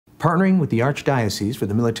Partnering with the Archdiocese for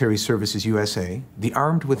the Military Services USA, the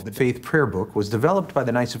Armed with the Faith Prayerbook was developed by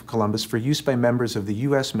the Knights of Columbus for use by members of the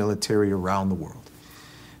U.S. military around the world.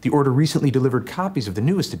 The Order recently delivered copies of the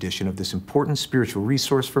newest edition of this important spiritual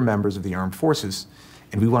resource for members of the armed forces,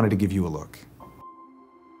 and we wanted to give you a look.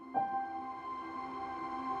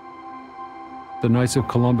 The Knights of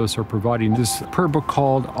Columbus are providing this prayer book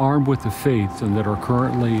called Armed with the Faith, and that are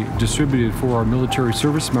currently distributed for our military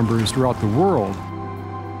service members throughout the world.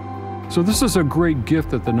 So this is a great gift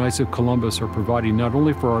that the Knights of Columbus are providing not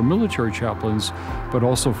only for our military chaplains, but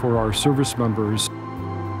also for our service members.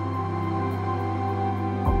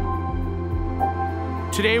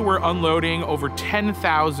 Today we're unloading over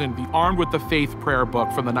 10,000 the Armed with the Faith prayer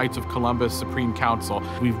book from the Knights of Columbus Supreme Council.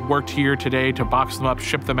 We've worked here today to box them up,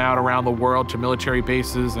 ship them out around the world to military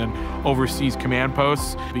bases and overseas command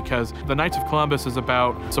posts, because the Knights of Columbus is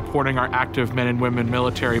about supporting our active men and women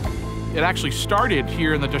military. It actually started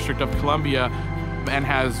here in the District of Columbia and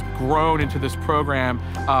has grown into this program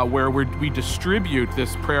where we distribute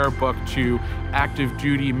this prayer book to active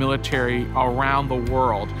duty military around the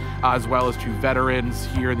world, as well as to veterans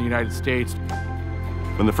here in the United States.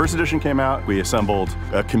 When the first edition came out, we assembled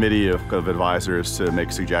a committee of advisors to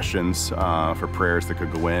make suggestions for prayers that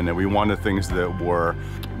could go in, and we wanted things that were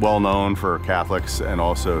well known for Catholics and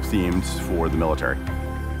also themed for the military.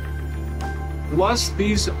 Bless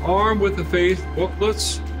these Armed with the Faith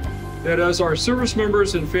booklets, that as our service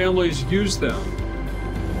members and families use them,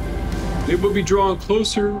 they will be drawn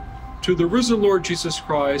closer to the risen Lord Jesus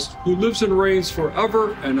Christ, who lives and reigns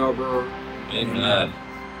forever and ever. Amen.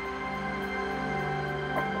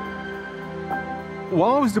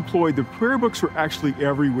 While I was deployed, the prayer books were actually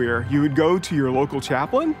everywhere. You would go to your local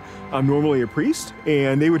chaplain, normally a priest,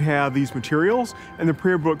 and they would have these materials, and the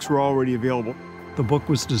prayer books were already available. The book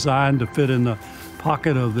was designed to fit in the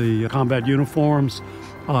pocket of the combat uniforms.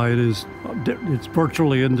 It's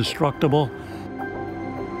virtually indestructible.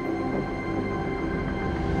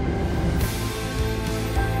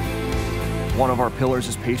 One of our pillars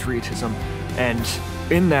is patriotism, and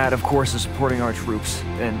in that, of course, is supporting our troops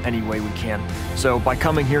in any way we can. So by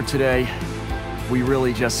coming here today, we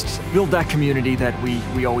really just build that community that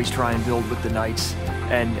we always try and build with the Knights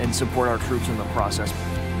and support our troops in the process.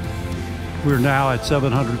 We're now at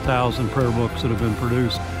 700,000 prayer books that have been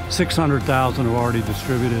produced. 600,000 are already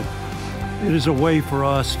distributed. It is a way for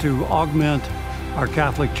us to augment our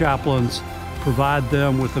Catholic chaplains, provide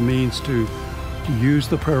them with the means to use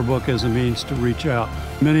the prayer book as a means to reach out.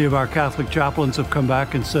 Many of our Catholic chaplains have come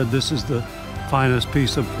back and said this is the finest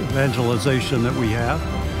piece of evangelization that we have.